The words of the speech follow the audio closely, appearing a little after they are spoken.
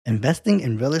Investing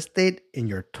in real estate in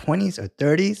your 20s or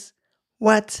 30s?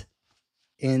 What?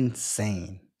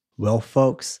 Insane. Well,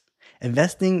 folks,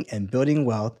 investing and building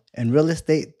wealth in real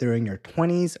estate during your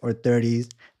 20s or 30s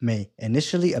may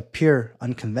initially appear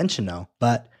unconventional,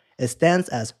 but it stands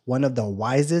as one of the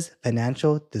wisest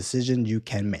financial decisions you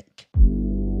can make.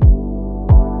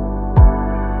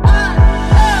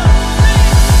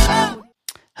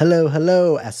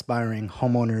 Hello, aspiring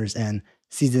homeowners and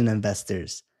seasoned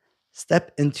investors.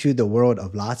 Step into the world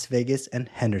of Las Vegas and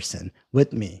Henderson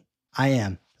with me. I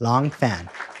am Long Fan,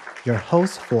 your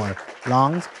host for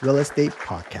Long's Real Estate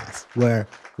Podcast, where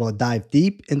we'll dive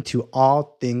deep into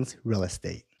all things real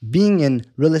estate. Being in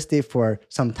real estate for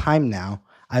some time now,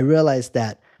 I realized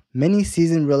that many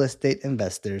seasoned real estate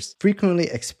investors frequently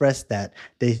express that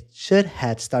they should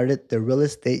have started their real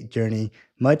estate journey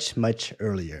much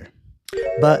earlier.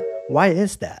 But why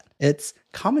is that? It's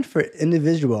common for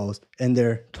individuals in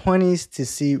their 20s to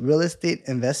see real estate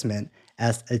investment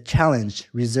as a challenge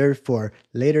reserved for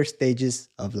later stages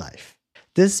of life.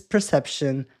 This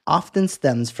perception often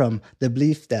stems from the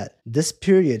belief that this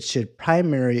period should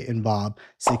primarily involve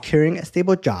securing a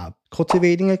stable job,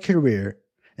 cultivating a career,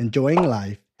 enjoying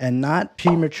life, and not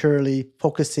prematurely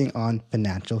focusing on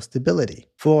financial stability.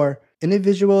 For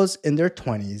individuals in their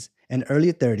 20s and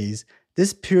early 30s,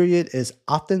 this period is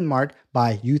often marked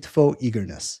by youthful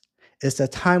eagerness. It's a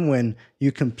time when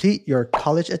you complete your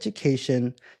college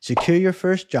education, secure your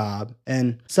first job,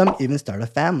 and some even start a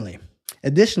family.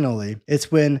 Additionally, it's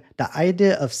when the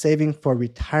idea of saving for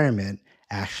retirement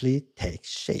actually takes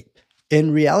shape.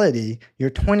 In reality,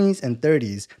 your 20s and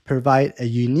 30s provide a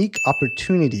unique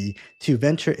opportunity to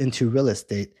venture into real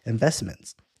estate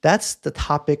investments. That's the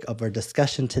topic of our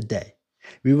discussion today.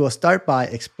 We will start by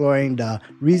exploring the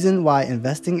reason why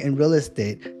investing in real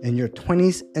estate in your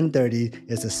 20s and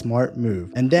 30s is a smart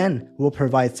move. And then we'll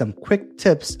provide some quick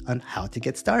tips on how to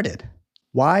get started.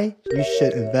 Why you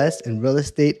should invest in real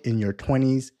estate in your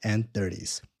 20s and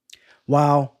 30s.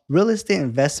 While real estate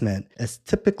investment is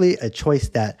typically a choice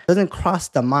that doesn't cross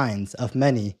the minds of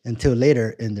many until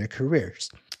later in their careers,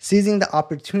 seizing the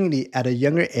opportunity at a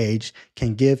younger age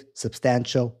can give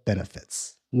substantial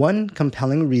benefits. One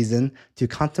compelling reason to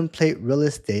contemplate real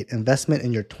estate investment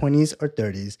in your 20s or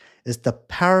 30s is the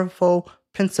powerful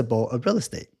principle of real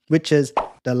estate, which is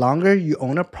the longer you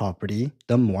own a property,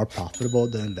 the more profitable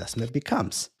the investment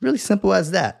becomes. Really simple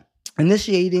as that.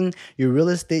 Initiating your real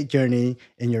estate journey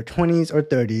in your 20s or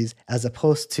 30s as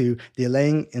opposed to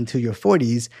delaying into your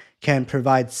 40s can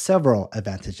provide several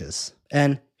advantages.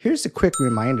 And here's a quick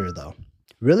reminder though.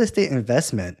 Real estate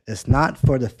investment is not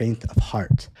for the faint of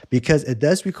heart because it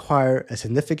does require a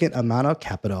significant amount of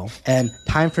capital and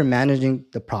time for managing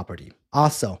the property.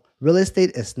 Also, real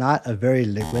estate is not a very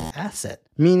liquid asset,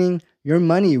 meaning your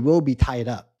money will be tied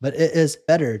up, but it is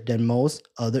better than most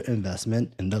other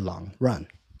investment in the long run.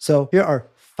 So here are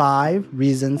 5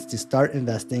 reasons to start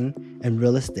investing in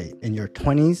real estate in your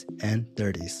 20s and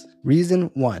 30s. Reason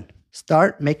 1.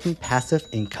 Start making passive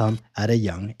income at a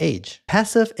young age.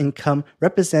 Passive income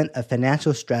represents a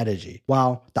financial strategy.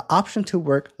 While the option to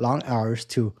work long hours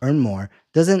to earn more,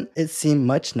 doesn't it seem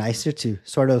much nicer to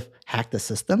sort of hack the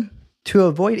system? To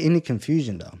avoid any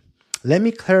confusion though, let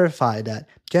me clarify that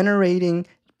generating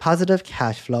positive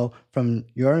cash flow from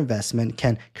your investment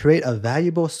can create a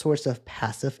valuable source of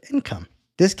passive income.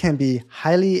 This can be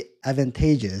highly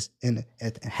advantageous in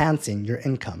enhancing your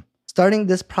income. Starting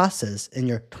this process in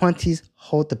your 20s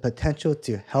holds the potential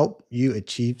to help you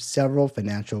achieve several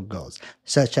financial goals,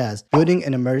 such as building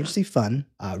an emergency fund,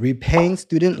 repaying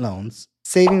student loans,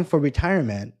 saving for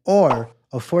retirement, or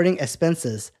affording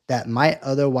expenses that might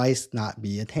otherwise not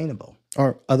be attainable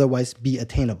or otherwise be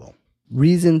attainable.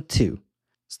 Reason 2.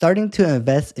 Starting to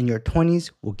invest in your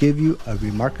 20s will give you a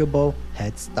remarkable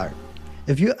head start.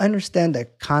 If you understand the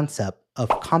concept of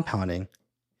compounding,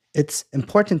 it's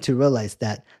important to realize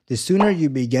that the sooner you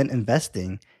begin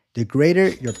investing, the greater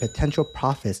your potential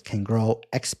profits can grow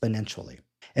exponentially.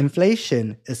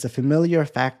 Inflation is a familiar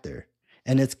factor,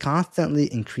 and it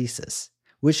constantly increases,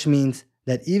 which means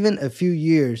that even a few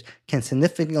years can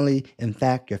significantly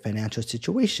impact your financial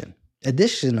situation.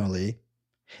 Additionally,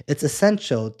 it's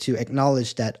essential to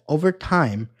acknowledge that over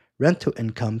time, rental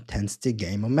income tends to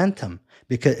gain momentum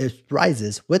because it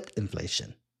rises with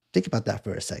inflation. Think about that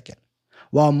for a second.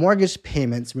 While mortgage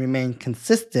payments remain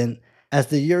consistent, as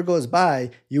the year goes by,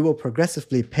 you will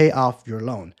progressively pay off your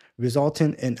loan,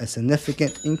 resulting in a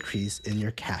significant increase in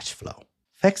your cash flow.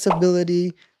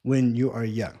 Flexibility when you are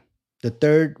young. The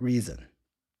third reason.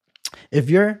 If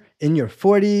you're in your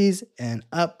 40s and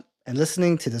up and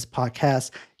listening to this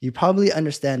podcast, you probably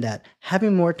understand that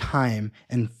having more time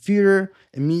and fewer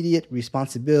immediate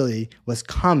responsibility was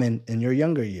common in your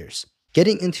younger years.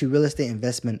 Getting into real estate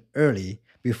investment early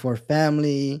before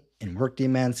family and work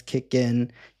demands kick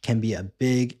in can be a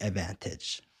big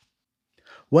advantage.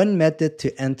 One method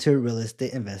to enter real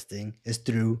estate investing is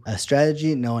through a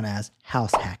strategy known as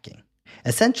house hacking.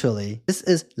 Essentially, this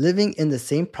is living in the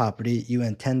same property you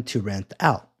intend to rent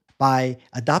out. By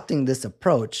adopting this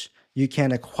approach, you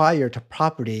can acquire the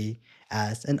property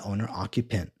as an owner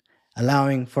occupant,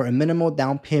 allowing for a minimal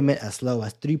down payment as low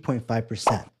as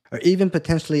 3.5%, or even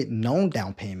potentially no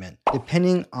down payment,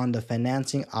 depending on the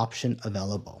financing option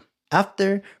available.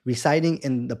 After residing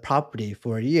in the property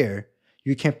for a year,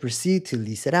 you can proceed to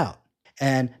lease it out.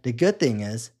 And the good thing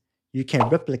is, you can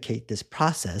replicate this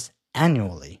process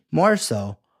annually. More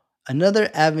so, another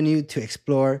avenue to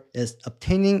explore is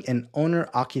obtaining an owner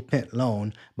occupant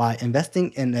loan by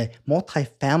investing in a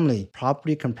multifamily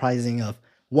property comprising of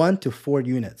 1 to 4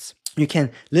 units. You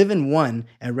can live in one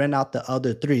and rent out the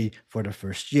other 3 for the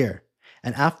first year.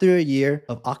 And after a year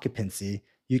of occupancy,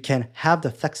 you can have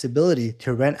the flexibility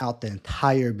to rent out the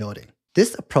entire building.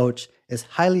 This approach is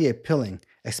highly appealing,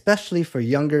 especially for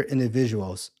younger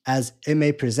individuals, as it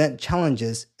may present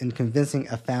challenges in convincing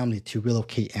a family to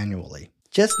relocate annually.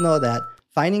 Just know that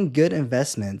finding good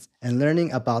investments and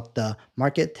learning about the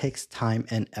market takes time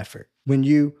and effort. When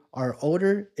you are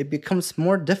older, it becomes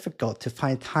more difficult to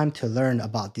find time to learn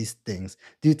about these things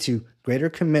due to greater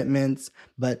commitments,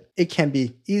 but it can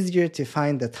be easier to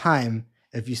find the time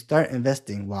if you start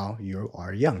investing while you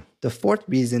are young. The fourth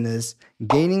reason is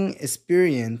gaining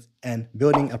experience and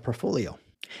building a portfolio.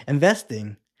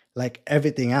 Investing, like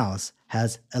everything else,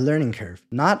 has a learning curve.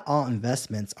 Not all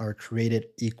investments are created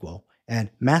equal, and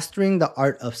mastering the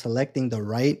art of selecting the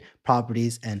right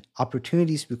properties and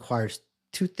opportunities requires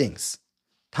 2 things: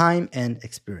 time and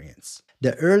experience.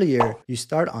 The earlier you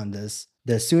start on this,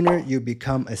 the sooner you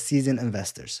become a seasoned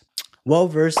investor, well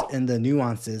versed in the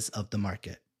nuances of the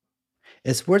market.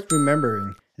 It's worth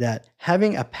remembering that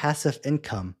having a passive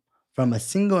income from a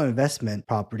single investment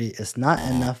property is not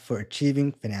enough for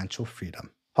achieving financial freedom.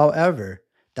 However,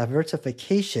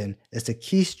 diversification is a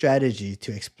key strategy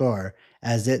to explore,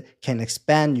 as it can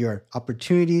expand your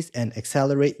opportunities and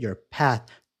accelerate your path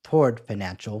toward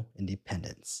financial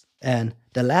independence. And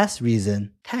the last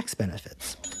reason, tax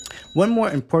benefits. One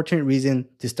more important reason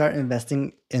to start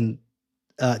investing is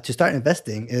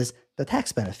the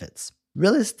tax benefits.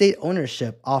 Real estate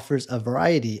ownership offers a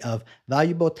variety of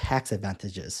valuable tax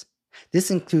advantages.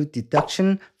 This includes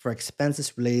deduction for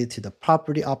expenses related to the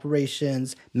property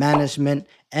operations, management,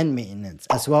 and maintenance,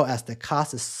 as well as the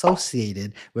costs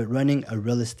associated with running a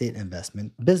real estate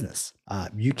investment business.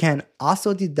 You can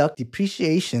also deduct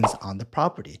depreciations on the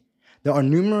property. There are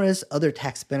numerous other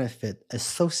tax benefits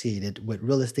associated with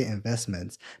real estate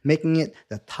investments, making it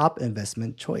the top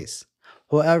investment choice.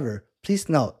 However, please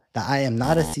note that I am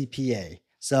not a CPA,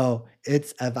 so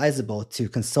it's advisable to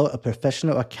consult a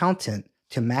professional accountant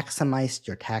to maximize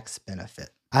your tax benefit.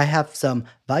 I have some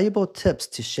valuable tips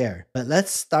to share, but let's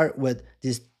start with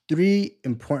these 3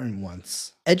 important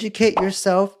ones. Educate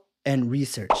yourself and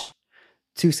research.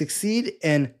 To succeed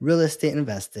in real estate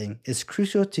investing, it's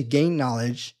crucial to gain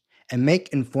knowledge and make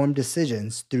informed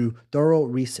decisions through thorough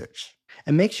research.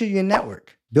 And make sure you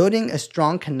network. Building a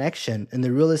strong connection in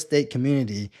the real estate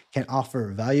community can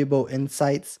offer valuable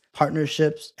insights,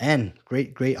 partnerships, and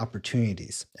great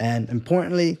opportunities. And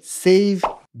importantly, save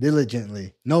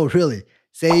diligently. No, really,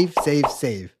 save.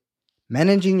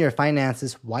 Managing your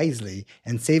finances wisely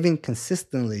and saving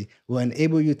consistently will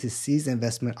enable you to seize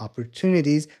investment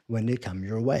opportunities when they come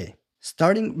your way.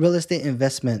 Starting real estate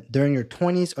investment during your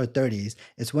 20s or 30s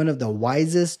is one of the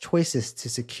wisest choices to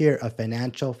secure a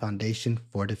financial foundation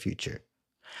for the future.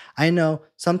 I know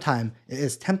sometimes it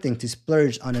is tempting to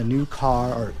splurge on a new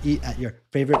car or eat at your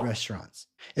favorite restaurants.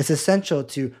 It's essential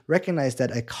to recognize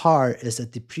that a car is a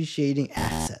depreciating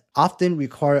asset, often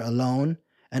require a loan,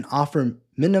 and offer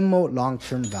minimal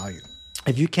long-term value.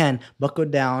 If you can buckle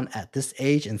down at this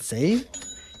age and save,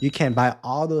 you can buy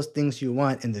all those things you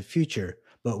want in the future,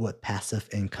 but with passive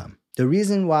income. The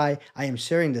reason why I am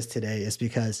sharing this today is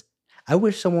because I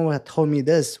wish someone would have told me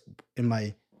this in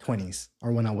my 20s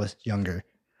or when I was younger.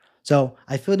 So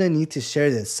I feel the need to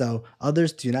share this so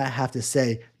others do not have to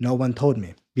say, no one told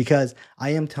me, because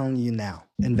I am telling you now,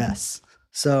 invest.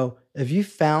 So if you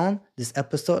found this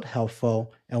episode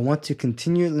helpful and want to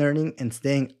continue learning and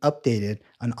staying updated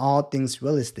on all things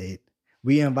real estate,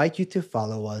 we invite you to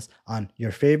follow us on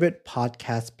your favorite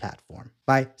podcast platform.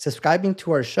 By subscribing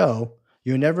to our show,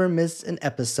 you'll never miss an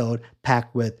episode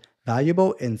packed with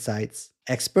valuable insights,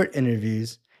 expert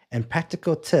interviews, and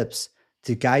practical tips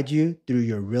to guide you through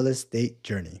your real estate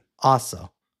journey.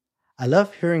 Also, I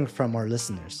love hearing from our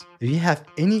listeners. If you have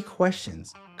any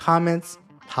questions, comments,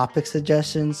 topic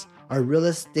suggestions, or real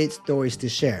estate stories to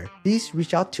share, please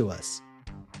reach out to us.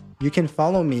 You can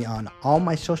follow me on all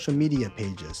my social media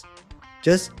pages.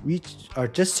 Just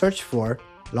search for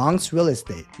Long's Real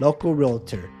Estate, local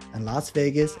realtor in Las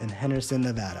Vegas and Henderson,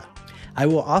 Nevada. I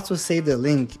will also save the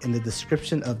link in the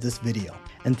description of this video.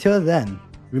 Until then,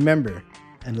 remember,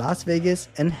 in Las Vegas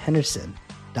and Henderson,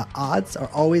 the odds are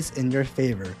always in your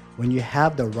favor when you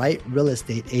have the right real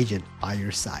estate agent by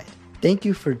your side. Thank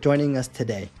you for joining us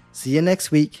today. See you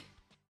next week.